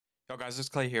Yo guys, it's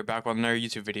Clay here, back with another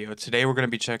YouTube video. Today we're going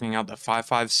to be checking out the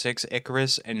 5.5.6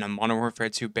 ICARUS and the Modern Warfare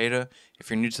 2 beta. If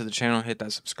you're new to the channel, hit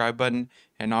that subscribe button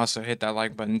and also hit that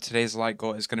like button. Today's like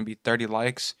goal is going to be 30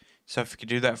 likes, so if you could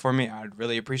do that for me, I'd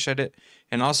really appreciate it.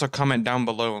 And also comment down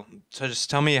below. So just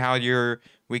tell me how your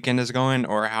weekend is going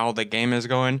or how the game is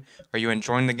going. Are you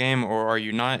enjoying the game or are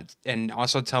you not? And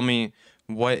also tell me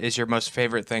what is your most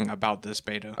favorite thing about this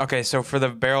beta. Okay, so for the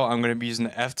barrel, I'm going to be using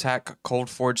the F-Tac Cold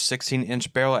Forge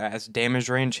 16-inch barrel. It has damage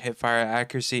range, hip fire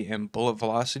accuracy, and bullet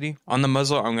velocity. On the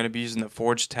muzzle, I'm going to be using the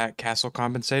Forge Tac Castle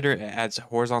Compensator. It adds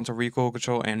horizontal recoil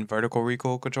control and vertical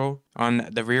recoil control. On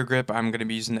the rear grip, I'm going to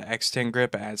be using the X10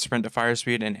 grip. It adds sprint to fire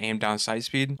speed and aim down sight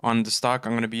speed. On the stock,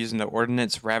 I'm going to be using the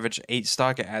Ordnance Ravage 8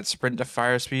 stock. It adds sprint to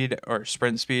fire speed, or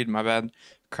sprint speed, my bad,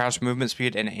 crouch movement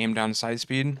speed, and aim down sight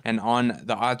speed. And on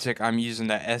the optic, I'm using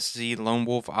the SZ Lone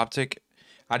Wolf optic.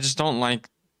 I just don't like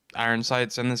iron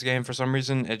sights in this game for some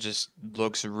reason. It just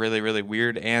looks really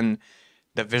weird, and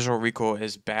the visual recoil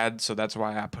is bad, so that's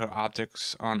why I put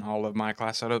optics on all of my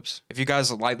class setups. If you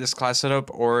guys like this class setup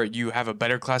or you have a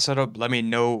better class setup, let me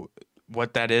know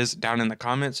what that is down in the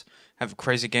comments. I have a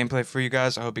crazy gameplay for you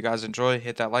guys. I hope you guys enjoy.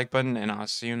 Hit that like button, and I'll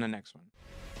see you in the next one.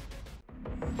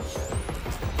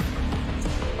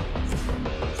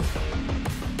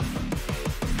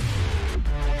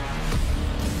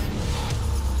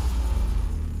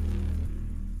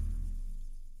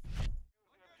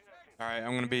 Alright,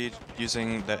 I'm going to be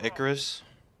using the ICARUS.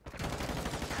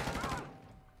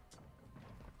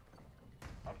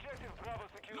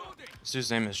 This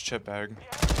dude's name is Chipbag.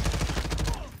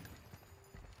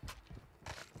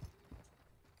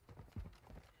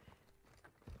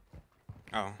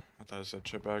 Oh, I thought it said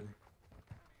Chipbag.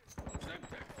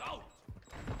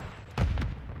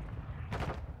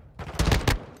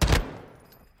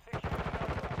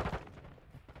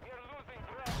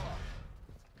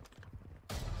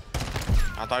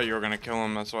 I thought you were gonna kill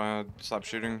him, that's why I stopped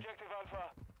shooting.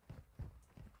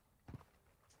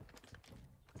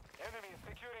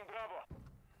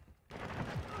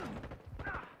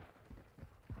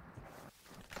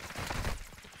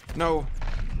 No.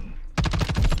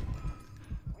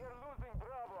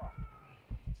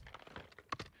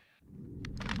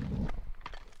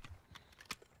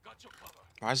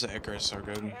 Why is the ICARUS so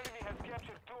good?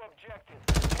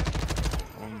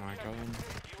 Oh my god.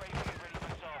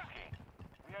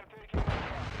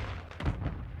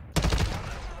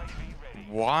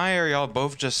 Why are y'all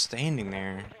both just standing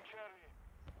there?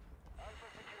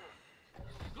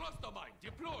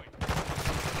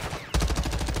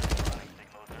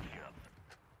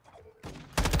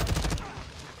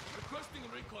 Requesting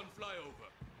recon flyover.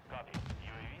 Copy.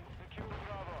 UAV secure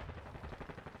Bravo.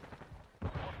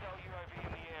 Hostile UAV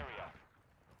in the area.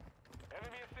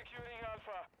 Enemy is securing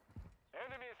Alpha.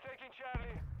 Enemy is taking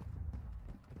Charlie.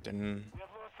 Didn't. We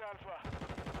have lost Alpha.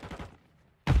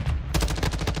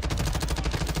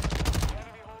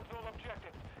 Enemy holds all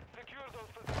objectives. Secure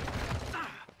those positions.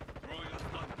 Throw your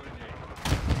stun grenade.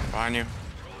 Behind you.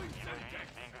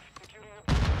 Securing objective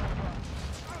Alpha.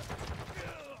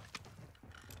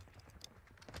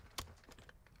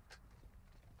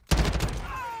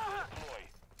 Deploy.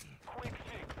 Quick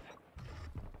fix.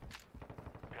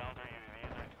 Counter UAV.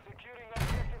 Securing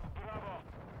objective Bravo.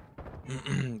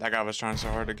 That guy was trying so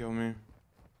hard to kill me.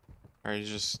 Or he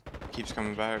just keeps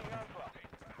coming back.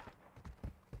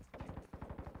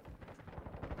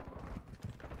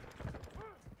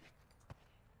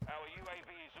 Our UAV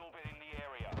is orbiting the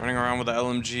area. Running around with the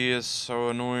LMG is so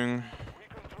annoying. We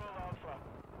control Alpha.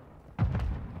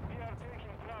 We are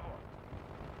taking Bravo.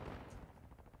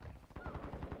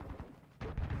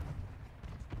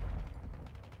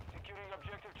 Securing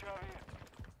objective Charlie.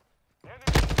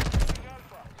 Enemy securing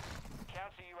Alpha.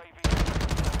 Counter UAV.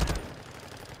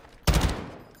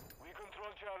 We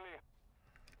control Charlie.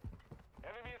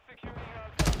 Enemy is securing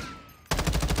Alpha.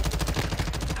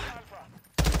 Alpha.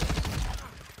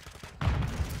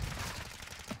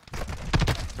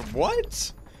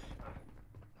 What?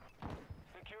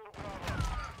 Secure Bravo.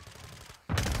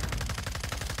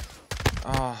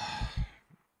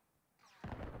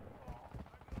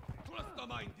 Cluster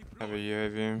mine Have a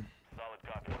deployed. UAV. Solid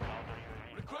copy. Counter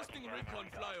UAV. Requesting recon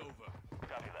flyover.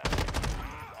 Copy that.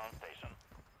 On station.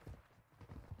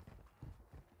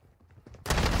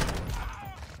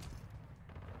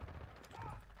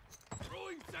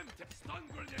 Throwing Semtex stun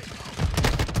grenade.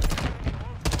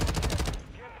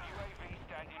 Get UAV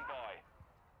standing by.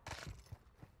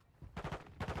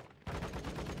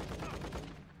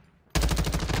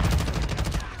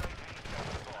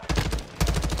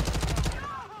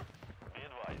 Be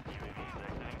advised, UAV is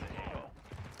exiting the AO.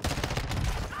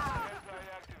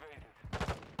 Anti-activated.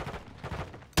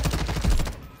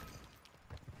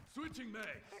 Changing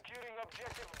mag. Securing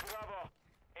objective Bravo.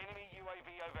 Enemy UAV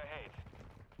overhead.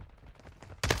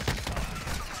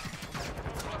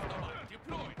 Cluster mine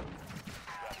deployed.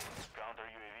 Counter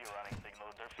UAV running signal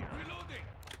interference. Reloading.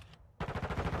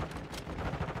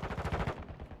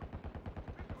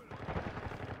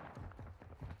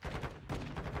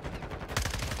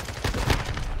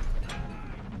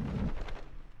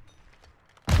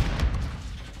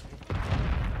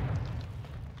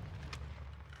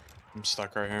 I'm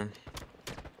stuck right here.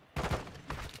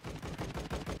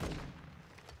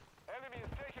 Enemy is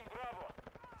taking Bravo.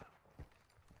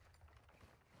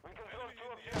 We control two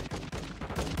objectives.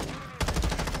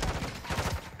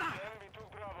 Enemy took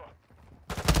Bravo.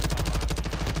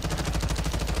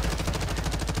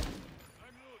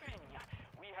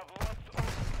 We have lost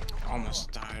all.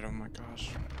 Almost died. Oh my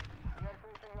gosh. We are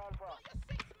facing Alpha.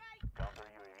 Counter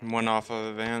UAV. Went off of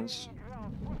advance.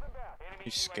 Ground. Push them back. Enemy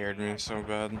You scared me so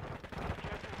bad.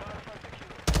 Objective Alpha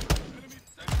secure. Enemy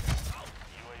sector out.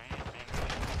 UAV is being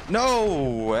No!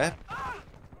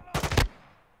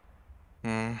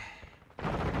 Hmm.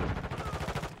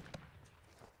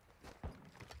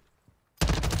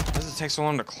 Why does it take so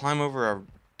long to climb over a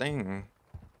thing?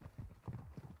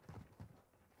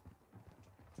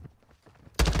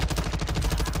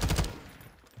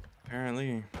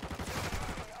 Apparently.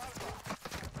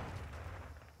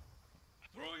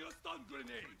 Throwing a stun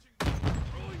grenade.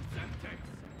 Throwing Semtex.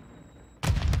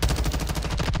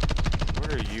 What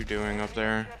are you doing up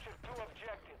there? captured two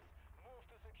objectives. Move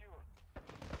to secure.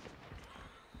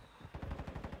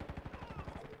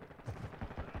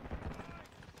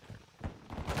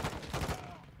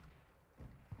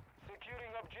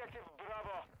 Securing objective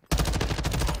Bravo.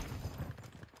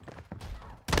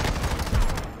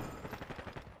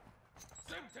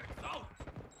 Semtex out.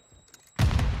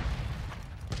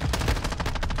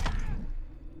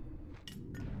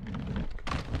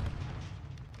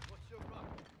 What's your run?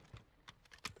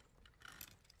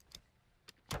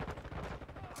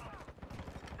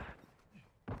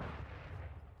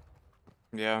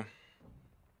 Yeah.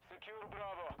 Secure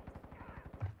Bravo.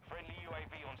 Friendly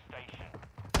UAV on station.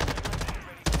 UAV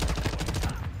ready to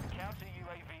deploy. Counter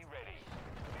UAV ready.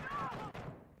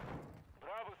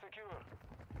 Bravo secure.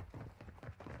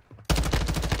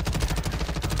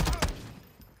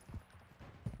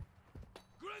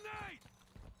 Grenade.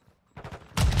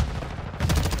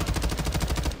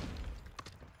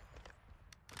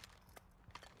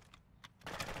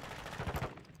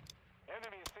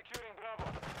 Enemy is securing Bravo.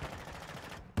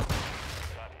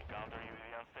 Copy. Counter UAV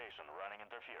on station. Running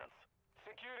interference.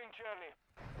 Securing Charlie.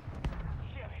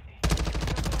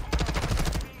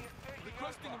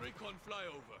 Requesting recon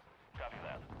flyover. Copy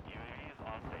that. UAV is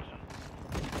on station.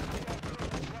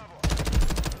 Bravo.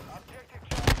 Objective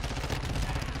Charlie.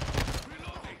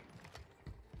 Reloading.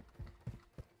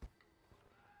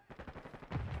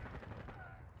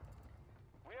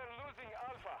 We are losing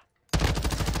Alpha.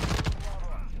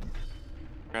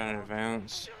 Got an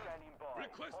advance. Standing by.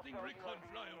 Requesting Hostile recon UAV in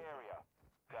flyover. the area.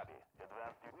 Copy.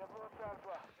 Advance. We have lost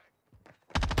Alpha.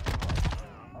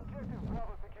 Objective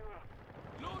Bravo secure.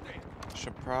 Loading.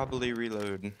 Should probably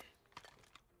reload.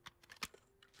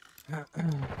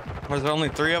 Was there only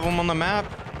 3 of them on the map?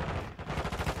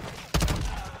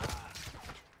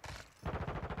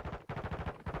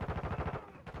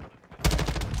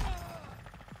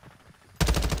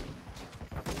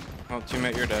 Oh,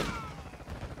 teammate, you're dead.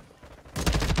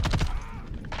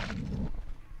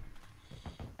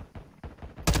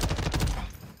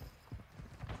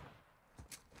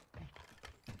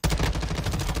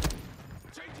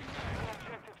 Changing mag.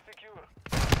 Objective secure.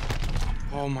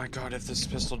 Oh my god, if this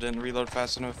pistol didn't reload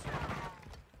fast enough.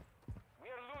 We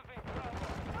are losing Bravo.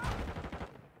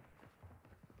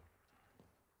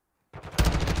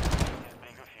 Is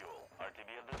being a fuel. RTB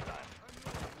at this time.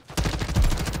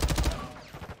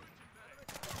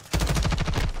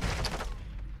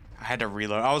 I had to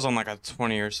reload. I was on like a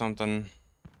 20 or something.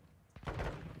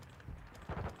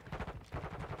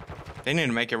 They need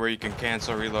to make it where you can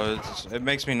cancel reloads. It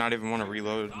makes me not even want to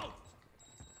reload. Out.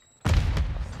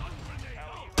 Stun grenade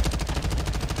out.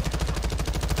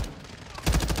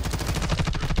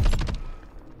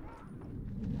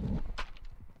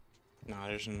 Nah,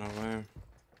 there's no way.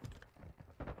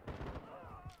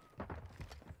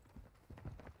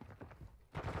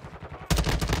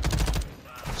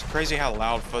 It's crazy how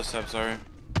loud footsteps are.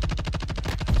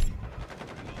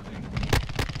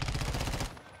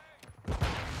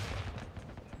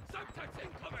 Semtex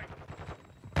incoming.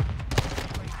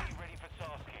 UAV ready for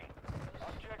tasking.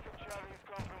 Objective Charlie is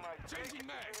compromised. Changing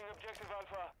mag. Securing objective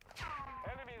Alpha.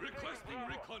 Enemy is Requesting taking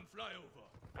Bravo. recon flyover.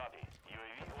 Copy.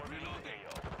 UAV orbiting Reloading.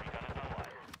 AO. Recon is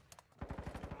online.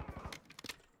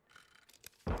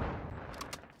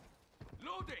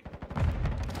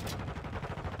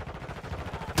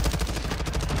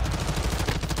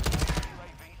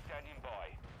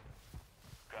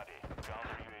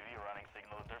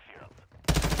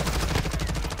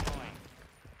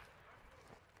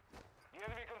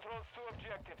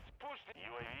 objectives. Push the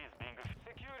UAV is being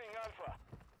securing Alpha.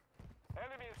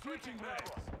 Enemy is Switching Bravo.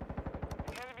 mags.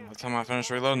 The enemy By the is time I finish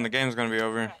reloading, the game's gonna be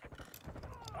over.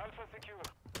 Alpha secure.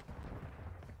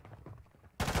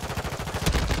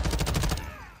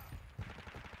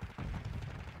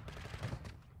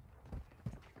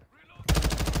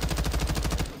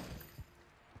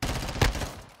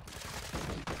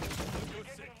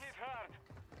 Getting hit hard.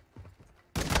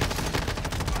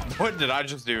 What did I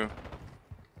just do?